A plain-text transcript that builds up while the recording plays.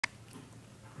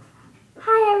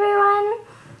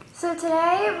So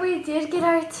today we did get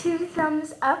our 2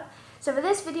 thumbs up. So for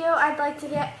this video, I'd like to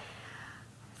get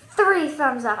 3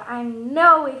 thumbs up. I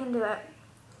know we can do it.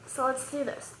 So let's do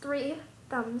this. 3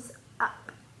 thumbs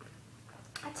up.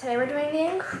 Today we're doing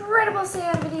the incredible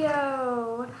sand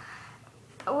video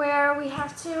where we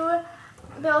have to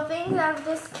build things out of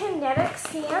this kinetic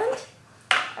sand.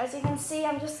 As you can see,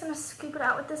 I'm just going to scoop it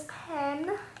out with this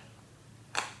pen.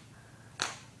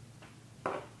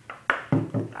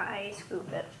 I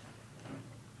scoop it.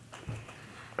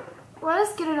 Let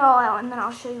us get it all out and then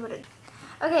I'll show you what it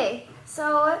does. Okay,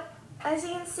 so as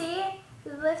you can see,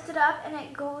 you lift it up and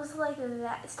it goes like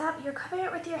that. Stop, you're covering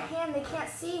it with your hand. They can't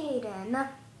see Hayden.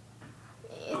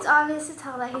 It's obvious to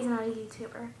tell that he's not a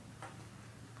YouTuber.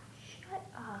 Shut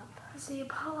up. So you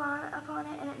pull up on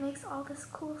it and it makes all this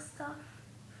cool stuff.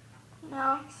 You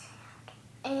know?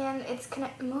 And it's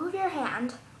gonna move your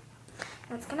hand.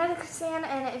 It's kinetic sand,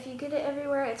 and if you get it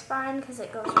everywhere, it's fine because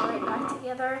it goes right back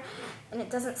together and it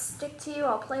doesn't stick to you.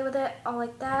 I'll play with it all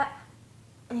like that,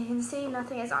 and you can see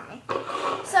nothing is on me.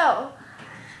 So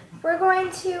we're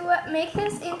going to make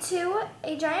this into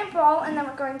a giant ball, and then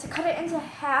we're going to cut it into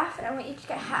half, and we each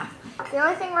get half. The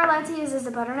only thing we're allowed to use is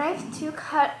the butter knife to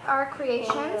cut our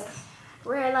creations.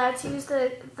 We're allowed to use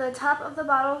the top of the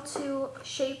bottle to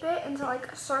shape it into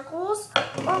like circles,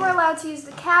 or we're allowed to use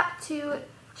the cap to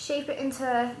shape it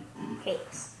into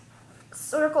Cakes.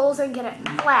 circles and get it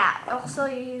flat. Also,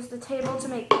 you use the table to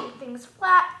make things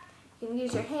flat. You can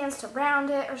use your hands to round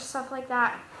it or stuff like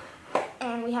that.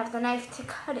 And we have the knife to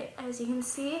cut it. As you can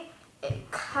see, it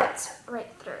cuts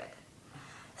right through it.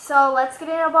 So let's get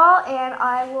in a ball and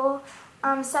I will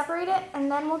separate it and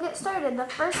then we'll get started. The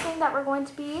first thing that we're going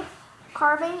to be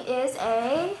carving is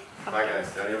a Hi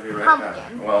guys, Daddy will be right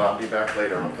pumpkin. back. Well, I'll be back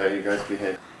later, okay? You guys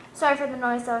behave. Sorry for the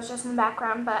noise that was just in the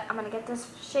background, but I'm going to get this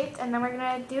shaped and then we're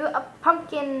going to do a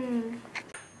pumpkin.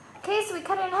 Okay, so we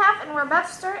cut it in half and we're about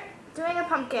to start doing a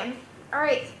pumpkin.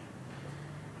 Alright.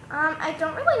 I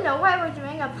don't really know why we're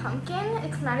doing a pumpkin.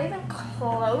 It's not even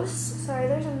close. Sorry,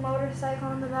 there's a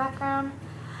motorcycle in the background.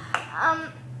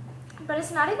 But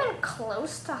it's not even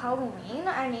close to Halloween.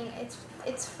 I mean,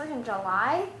 it's freaking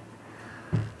July.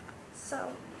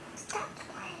 So, stop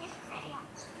playing in the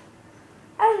videos.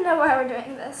 I don't know why we're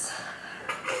doing this.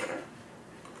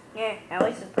 Yeah, at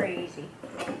least it's pretty easy.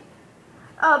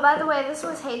 Oh, by the way, this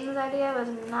was Hayden's idea. It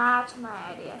was not my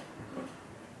idea.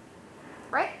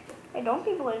 Right? Hey, don't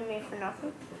be blaming me for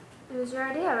nothing. It was your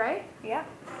idea, right? Yeah.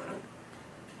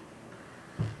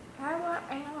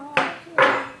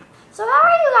 So how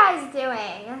are you guys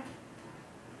doing?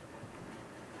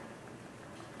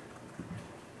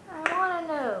 I want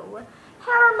to know.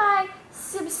 How are my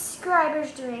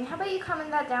subscribers doing? How about you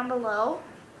comment that down below?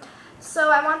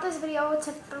 So I want this video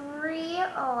to 3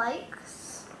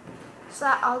 likes. So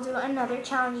that I'll do another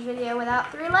challenge video.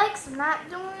 Without 3 likes, I'm not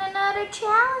doing another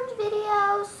challenge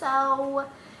video. So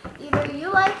either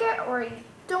you like it or you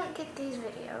don't get these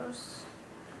videos.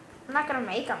 I'm not going to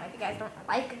make them if you guys don't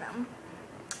like them.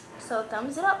 So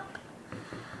thumbs it up.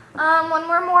 When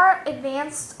we're more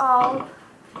advanced, I'll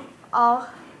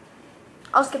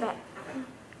skip it.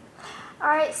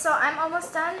 Alright, so I'm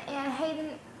almost done and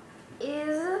Hayden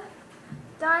is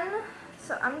done.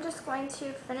 So I'm just going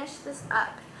to finish this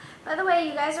up. By the way,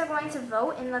 you guys are going to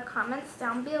vote in the comments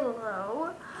down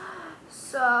below.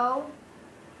 So,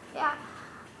 yeah.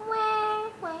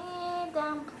 Way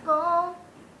down below.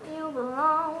 You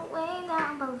belong way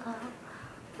down below.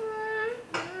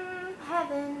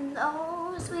 Heaven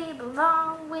knows we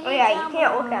belong way down below. Oh yeah, you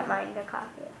can't look at mine to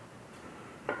copy it.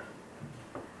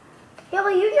 Yeah,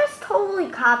 but you just totally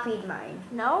copied mine.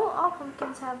 No, all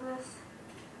pumpkins have this.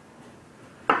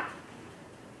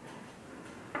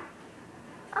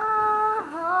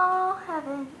 Oh,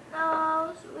 heaven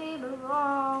knows we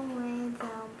belong way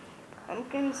down.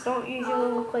 Pumpkins don't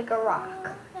usually look like a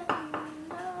rock.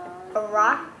 Knows A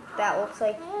rock that looks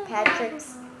like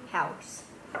Patrick's house.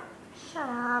 Shut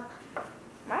up.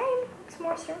 Mine looks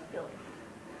more circular.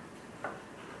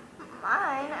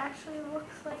 Mine actually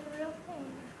looks like a real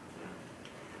thing.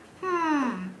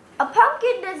 A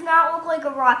pumpkin does not look like a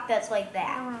rock that's like Oh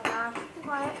that. my gosh.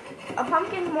 What? A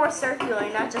pumpkin's more circular,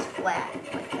 not just flat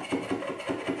like that.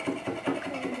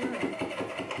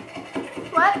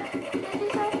 What did you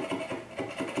say?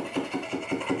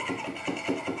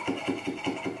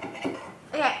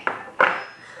 Okay.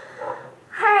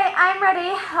 Alright, I'm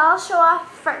ready. I'll show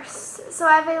off first. So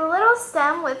I have a little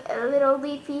stem with a little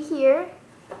leafy here.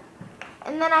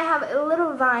 And then I have a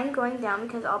little vine going down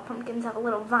because all pumpkins have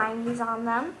little vines on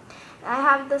them. And I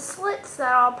have the slits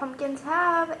that all pumpkins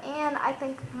have, and I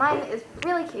think mine is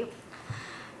really cute.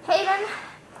 Hayden,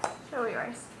 show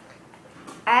yours.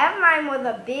 I have mine with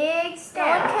a big No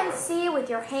stem. one can see with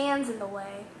your hands in the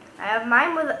way. I have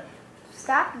mine with a...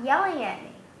 Stop yelling at me.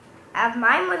 I have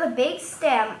mine with a big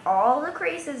stem, all the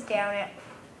creases down it.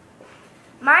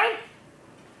 Mine...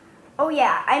 Oh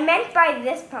yeah, I meant by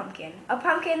this pumpkin. A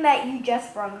pumpkin that you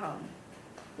just brought home.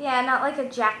 Yeah, not like a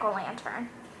jack-o'-lantern.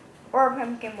 Or a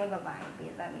pumpkin with a vine,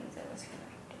 because that means it was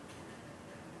correct.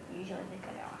 Usually they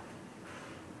cut it off.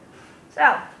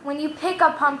 So, When you pick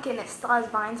a pumpkin, it still has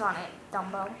vines on it,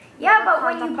 Dumbo. yeah, but Carve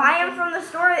when the you buy them pumpkin. from the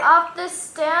store... Up the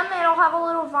stem, it'll have a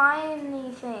little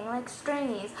viney thing, like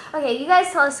stringies. Okay, you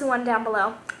guys tell us who won down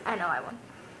below. I know I won.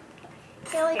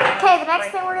 Okay, the next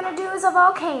thing we're going to do is a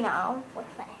volcano. What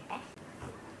the heck?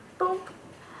 Boom.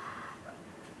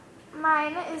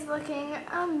 Mine is looking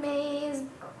amazing.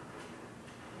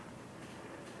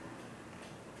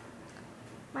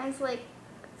 Mine's like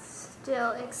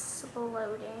still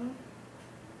exploding.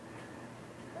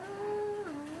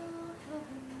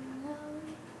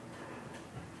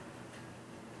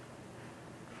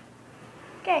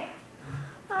 Okay.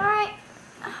 Alright.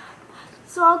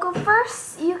 So I'll go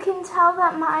first. You can tell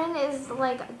that mine is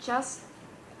like just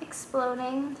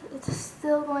exploding. It's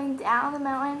still going down the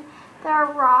mountain. There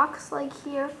are rocks like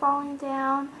here falling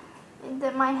down.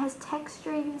 That mine has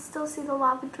texture. You can still see the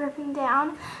lava dripping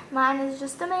down. Mine is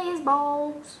just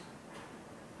amazeballs.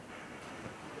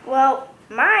 Well,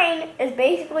 mine is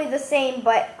basically the same,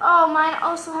 but Oh, mine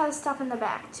also has stuff in the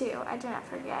back too. I did not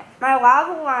forget. my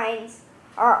lava lines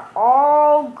are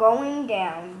all going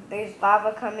down. There's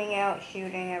lava coming out,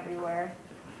 shooting everywhere.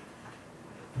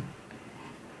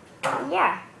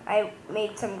 Yeah, I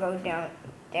made some go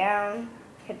down,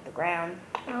 hit the ground.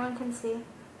 No one can see.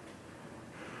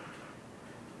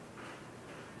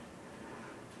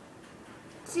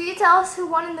 So you tell us who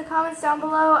won in the comments down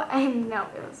below. I know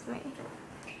it was me.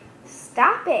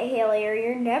 Stop it, Haley, or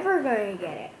you're never going to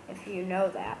get it, if you know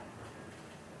that.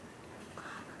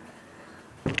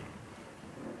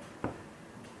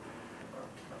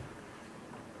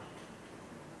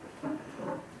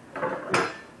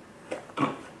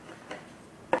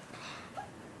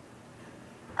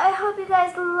 I hope you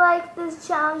guys like this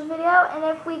challenge video, and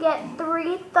if we get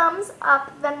 3 thumbs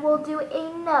up, then we'll do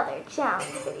another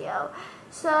challenge video.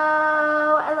 So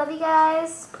I love you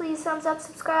guys. Please thumbs up,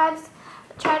 subscribe.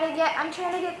 I'm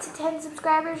trying to get to 10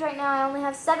 subscribers right now. I only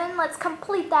have 7. Let's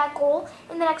complete that goal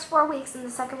in the next 4 weeks in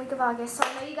the second week of August. So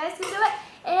I know you guys can do it.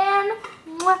 And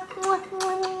mwah, mwah,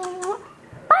 mwah, mwah.